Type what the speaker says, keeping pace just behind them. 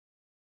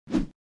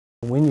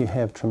When you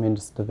have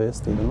tremendous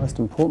diversity, the most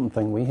important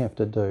thing we have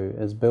to do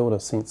is build a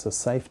sense of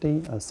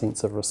safety, a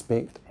sense of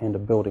respect, and to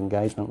build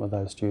engagement with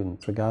those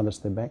students, regardless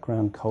of their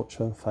background,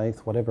 culture, faith,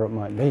 whatever it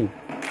might be.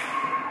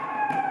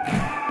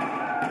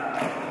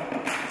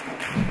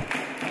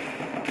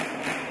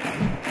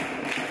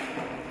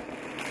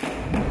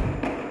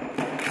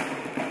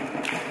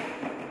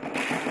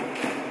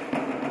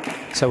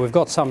 So we've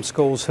got some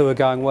schools who are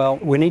going, well,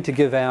 we need to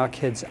give our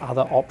kids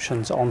other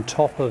options on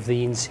top of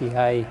the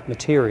NCA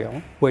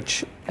material,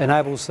 which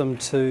enables them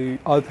to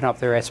open up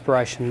their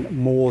aspiration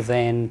more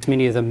than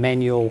many of the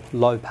manual,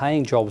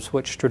 low-paying jobs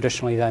which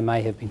traditionally they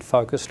may have been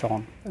focused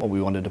on. What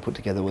we wanted to put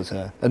together was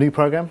a new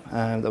program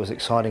that was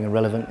exciting and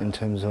relevant in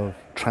terms of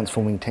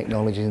transforming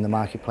technologies in the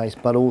marketplace,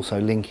 but also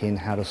link in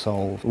how to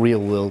solve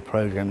real-world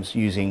programs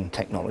using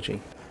technology.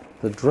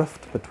 The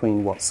drift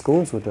between what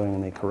schools were doing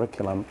in their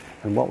curriculum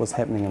and what was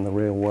happening in the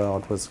real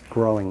world was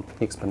growing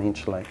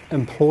exponentially.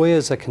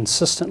 Employers are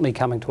consistently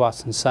coming to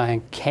us and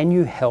saying, can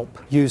you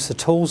help use the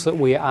tools that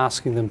we're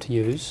asking them to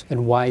use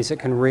in ways that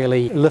can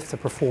really lift the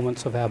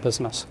performance of our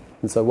business?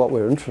 And so what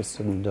we're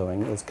interested in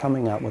doing is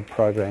coming up with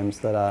programs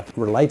that are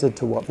related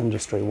to what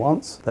industry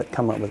wants, that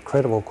come up with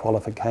credible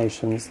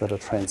qualifications that are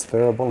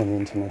transferable in the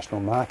international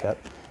market,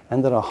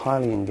 and that are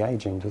highly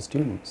engaging to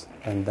students.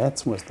 And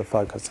that was the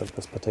focus of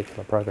this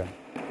particular program.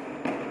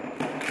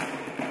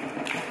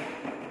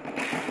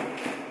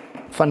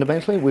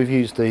 Fundamentally, we've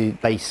used the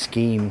base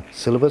scheme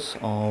syllabus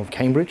of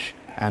Cambridge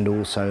and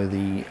also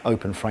the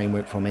open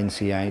framework from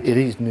NCA. It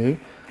is new,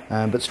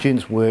 but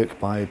students work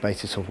by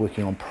basis of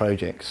working on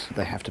projects.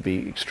 They have to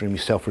be extremely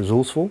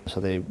self-resourceful, so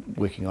they're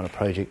working on a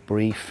project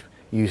brief,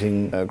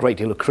 using a great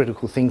deal of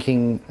critical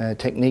thinking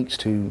techniques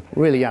to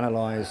really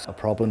analyse a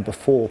problem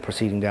before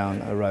proceeding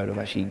down a road of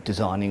actually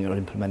designing or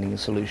implementing a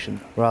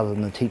solution. Rather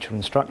than the teacher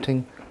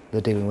instructing,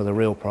 they're dealing with a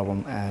real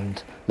problem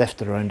and left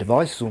to their own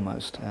devices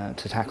almost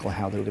to tackle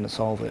how they're going to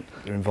solve it.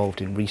 They're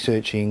involved in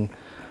researching,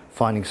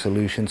 finding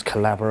solutions,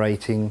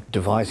 collaborating,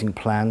 devising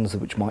plans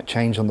which might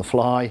change on the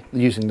fly,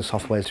 using the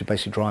software to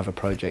basically drive a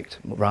project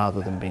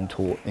rather than being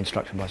taught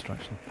instruction by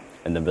instruction.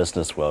 In the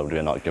business world, we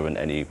are not given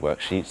any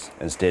worksheets.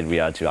 Instead, we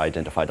are to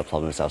identify the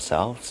problems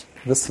ourselves.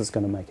 This is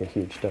going to make a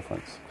huge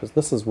difference because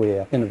this is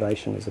where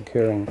innovation is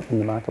occurring in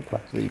the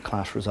marketplace. The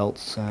class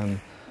results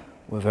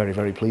were very,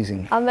 very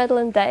pleasing. I'm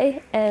Madeline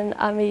Day and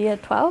I'm a Year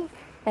 12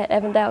 at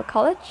Avondale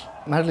College.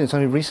 Madeline's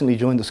only recently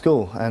joined the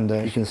school and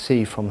you can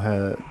see from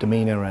her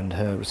demeanour and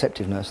her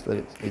receptiveness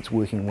that it's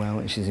working well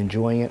and she's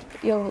enjoying it.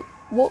 You're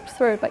walked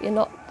through but you're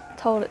not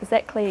told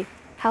exactly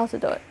how to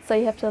do it, so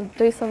you have to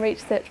do some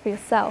research for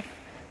yourself.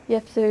 You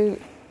have to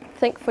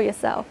think for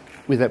yourself.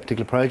 With that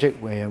particular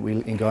project, where we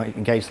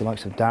engaged the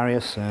likes of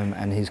Darius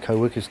and his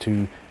co-workers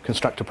to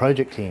construct a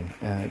project team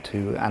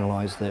to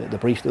analyse the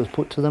brief that was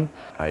put to them.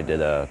 I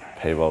did a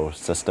payroll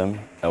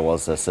system. It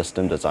was a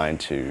system designed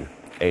to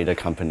aid a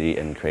company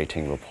in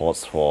creating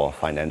reports for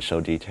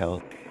financial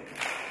detail.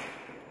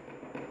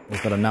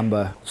 We've got a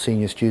number of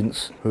senior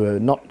students who are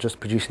not just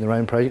producing their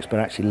own projects but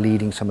actually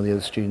leading some of the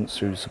other students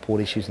through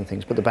support issues and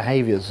things. But the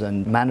behaviours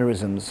and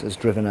mannerisms has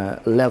driven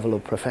a level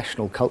of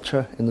professional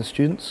culture in the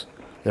students.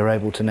 They're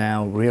able to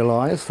now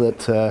realise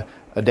that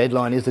a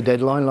deadline is a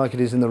deadline like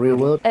it is in the real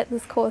world. At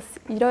this course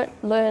you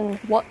don't learn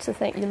what to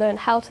think, you learn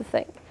how to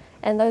think.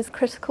 And those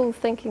critical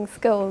thinking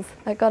skills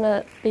are going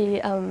to be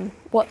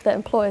what the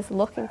employers are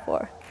looking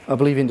for. I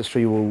believe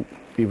industry will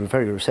be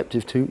very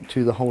receptive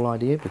to the whole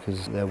idea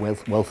because their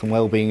wealth and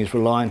well-being is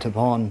reliant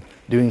upon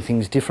doing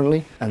things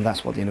differently, and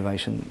that's what the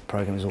innovation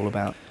program is all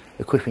about.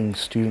 Equipping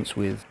students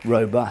with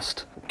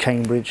robust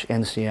Cambridge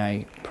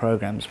NCA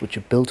programs which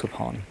are built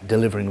upon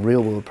delivering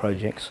real-world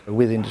projects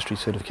with industry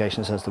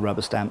certifications as the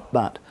rubber stamp,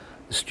 but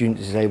the student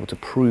is able to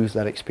prove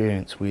that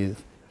experience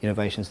with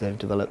innovations they've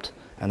developed,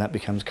 and that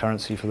becomes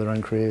currency for their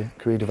own career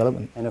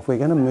development. And if we're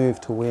going to move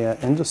to where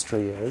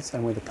industry is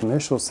and where the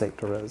commercial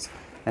sector is,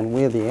 and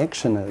where the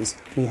action is,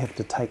 we have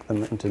to take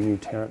them into new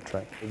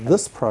territory.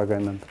 This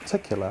program in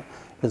particular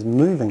is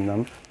moving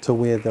them to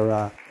where there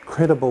are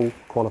credible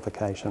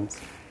qualifications,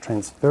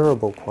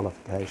 transferable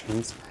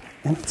qualifications,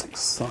 and it's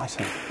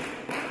exciting.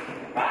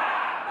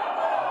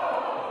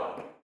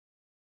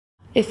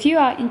 If you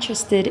are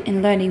interested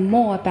in learning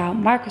more about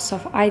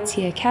Microsoft IT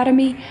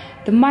Academy,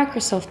 the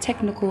Microsoft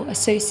Technical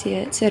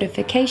Associate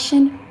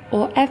Certification,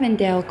 or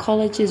Avondale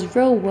College's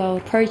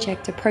real-world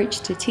project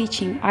approach to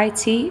teaching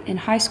IT in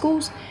high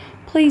schools,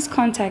 please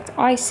contact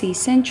IC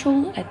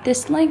Central at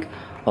this link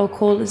or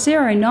call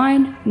 09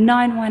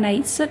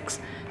 9186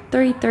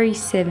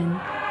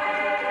 337.